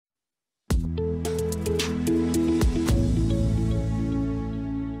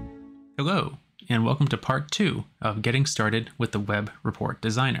Hello, and welcome to part 2 of getting started with the Web Report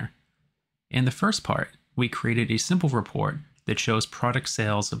Designer. In the first part, we created a simple report that shows product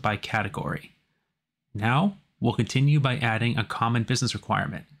sales by category. Now, we'll continue by adding a common business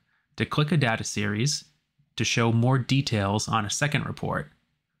requirement to click a data series to show more details on a second report,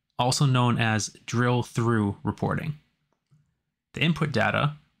 also known as drill-through reporting. The input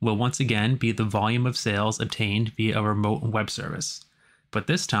data will once again be the volume of sales obtained via a remote web service, but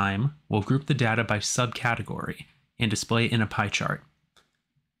this time we'll group the data by subcategory and display it in a pie chart.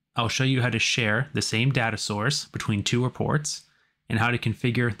 I'll show you how to share the same data source between two reports and how to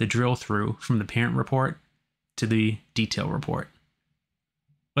configure the drill-through from the parent report to the detail report.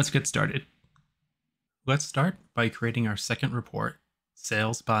 Let's get started. Let's start by creating our second report,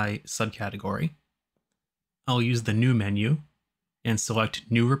 Sales by Subcategory. I'll use the New menu and select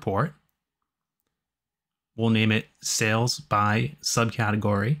New Report. We'll name it Sales by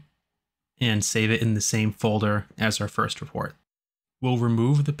Subcategory and save it in the same folder as our first report. We'll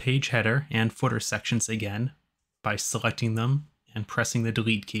remove the page header and footer sections again by selecting them and pressing the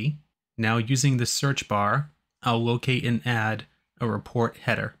delete key. Now, using the search bar, I'll locate and add a report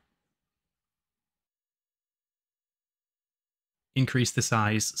header. Increase the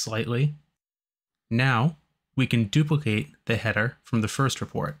size slightly. Now, we can duplicate the header from the first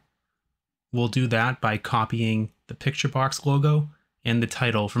report. We'll do that by copying the picture box logo and the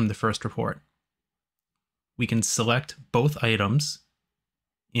title from the first report. We can select both items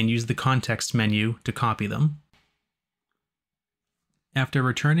and use the context menu to copy them. After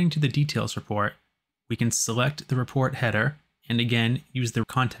returning to the details report, we can select the report header and again use the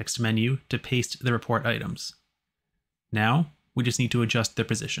context menu to paste the report items. Now, we just need to adjust their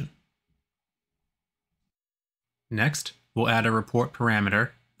position. Next, we'll add a report parameter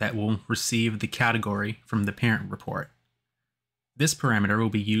that will receive the category from the parent report. This parameter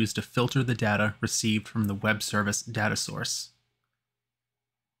will be used to filter the data received from the web service data source.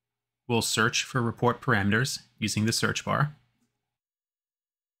 We'll search for report parameters using the search bar.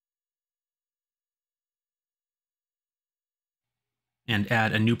 And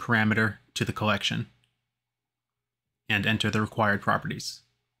add a new parameter to the collection. And enter the required properties.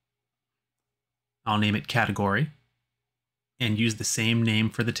 I'll name it category and use the same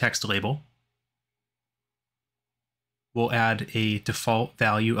name for the text label. We'll add a default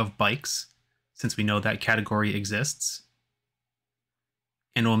value of bikes since we know that category exists.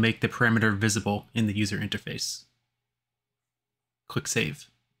 And we'll make the parameter visible in the user interface. Click Save.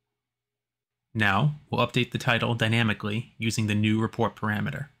 Now, we'll update the title dynamically using the new report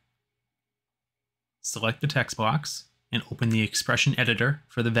parameter. Select the text box and open the expression editor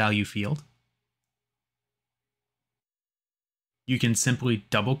for the value field. You can simply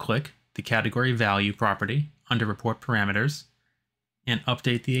double-click the category value property under report parameters and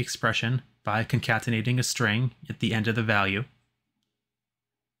update the expression by concatenating a string at the end of the value.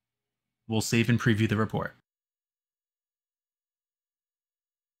 We'll save and preview the report.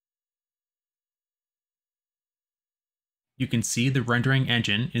 You can see the rendering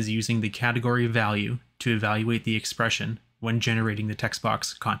engine is using the category value to evaluate the expression when generating the text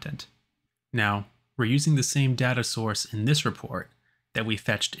box content. Now, we're using the same data source in this report that we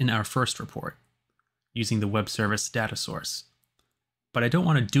fetched in our first report, using the web service data source. But I don't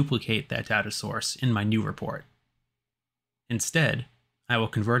want to duplicate that data source in my new report. Instead, I will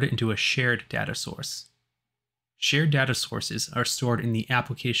convert it into a shared data source. Shared data sources are stored in the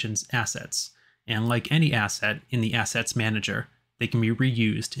application's assets, and like any asset in the Assets Manager, they can be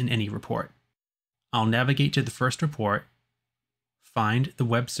reused in any report. I'll navigate to the first report, find the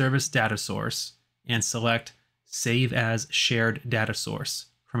web service data source, and select Save as Shared Data Source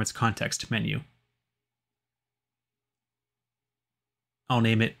from its context menu. I'll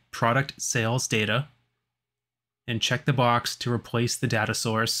name it Product Sales Data and check the box to replace the data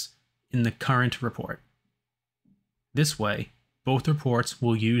source in the current report. This way, both reports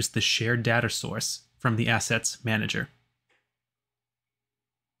will use the shared data source from the Assets Manager.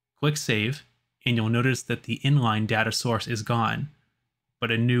 Click Save, and you'll notice that the inline data source is gone,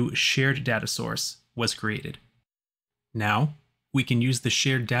 but a new shared data source was created. Now, we can use the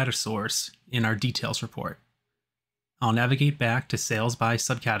shared data source in our details report. I'll navigate back to Sales by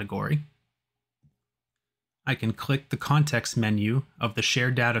Subcategory. I can click the context menu of the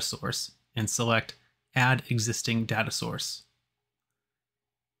shared data source and select Add Existing Data Source.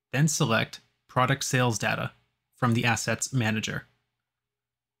 Then select Product Sales Data from the Assets Manager.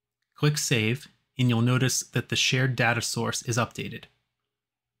 Click Save, and you'll notice that the shared data source is updated.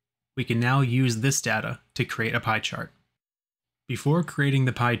 We can now use this data to create a pie chart. Before creating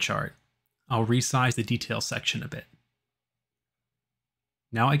the pie chart, I'll resize the details section a bit.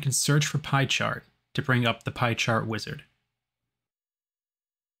 Now I can search for pie chart to bring up the pie chart wizard.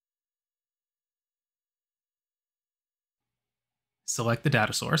 Select the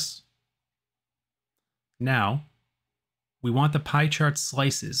data source. Now, we want the pie chart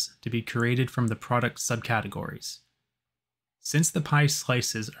slices to be created from the product subcategories. Since the pie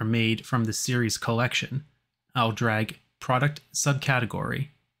slices are made from the series collection, I'll drag product subcategory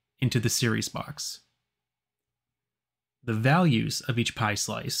into the series box. The values of each pie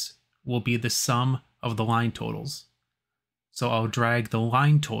slice will be the sum of the line totals, so I'll drag the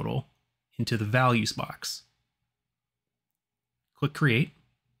line total into the values box. Click Create.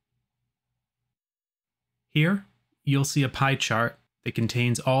 Here, you'll see a pie chart that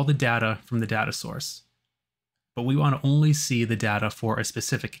contains all the data from the data source, but we want to only see the data for a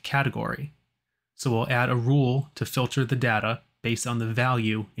specific category, so we'll add a rule to filter the data based on the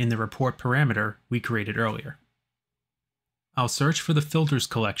value in the report parameter we created earlier. I'll search for the filters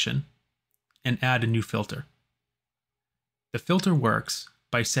collection and add a new filter. The filter works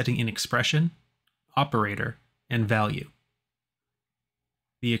by setting an expression, operator, and value.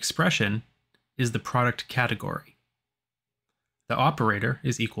 The expression is the product category. The operator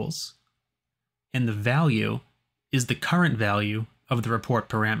is equals, and the value is the current value of the report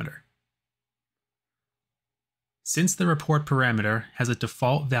parameter. Since the report parameter has a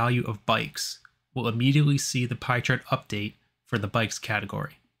default value of bikes, we'll immediately see the pie chart update for the bikes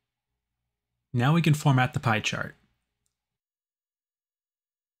category. Now we can format the pie chart.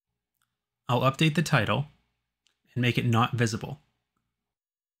 I'll update the title and make it not visible.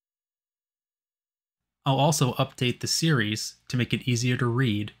 I'll also update the series to make it easier to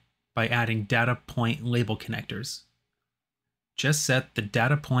read by adding data point label connectors. Just set the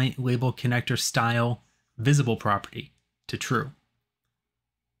data point label connector style visible property to true.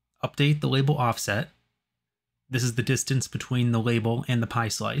 Update the label offset. This is the distance between the label and the pie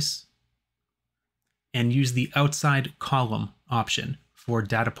slice. And use the outside column option for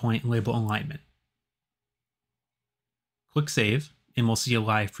data point label alignment. Click Save, and we'll see a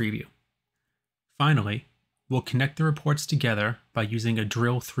live preview. Finally, we'll connect the reports together by using a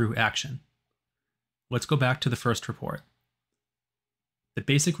drill through action. Let's go back to the first report. The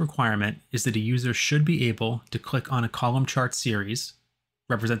basic requirement is that a user should be able to click on a column chart series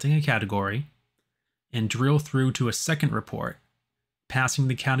representing a category and drill through to a second report, passing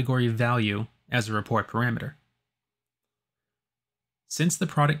the category value as a report parameter. Since the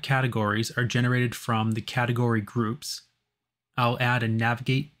product categories are generated from the category groups, I'll add a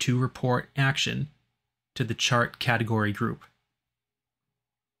Navigate to Report action to the chart category group.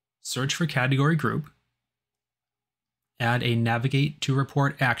 Search for category group, add a Navigate to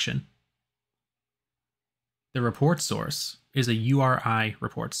Report action. The report source is a URI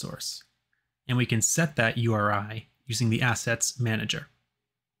report source, and we can set that URI using the Assets Manager.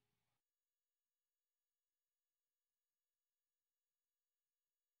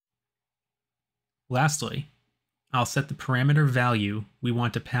 Lastly, I'll set the parameter value we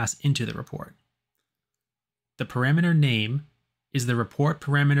want to pass into the report. The parameter name is the report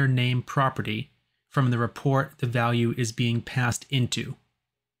parameter name property from the report the value is being passed into.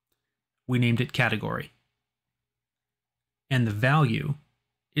 We named it category. And the value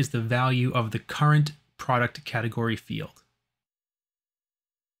is the value of the current product category field.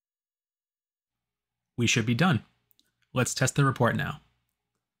 We should be done. Let's test the report now.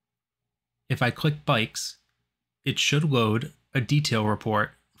 If I click Bikes, it should load a detail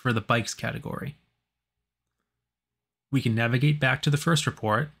report for the Bikes category. We can navigate back to the first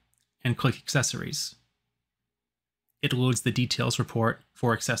report and click Accessories. It loads the details report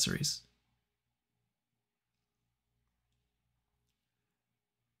for accessories.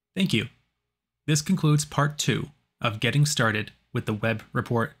 Thank you. This concludes part 2 of getting started with the Web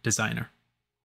Report Designer.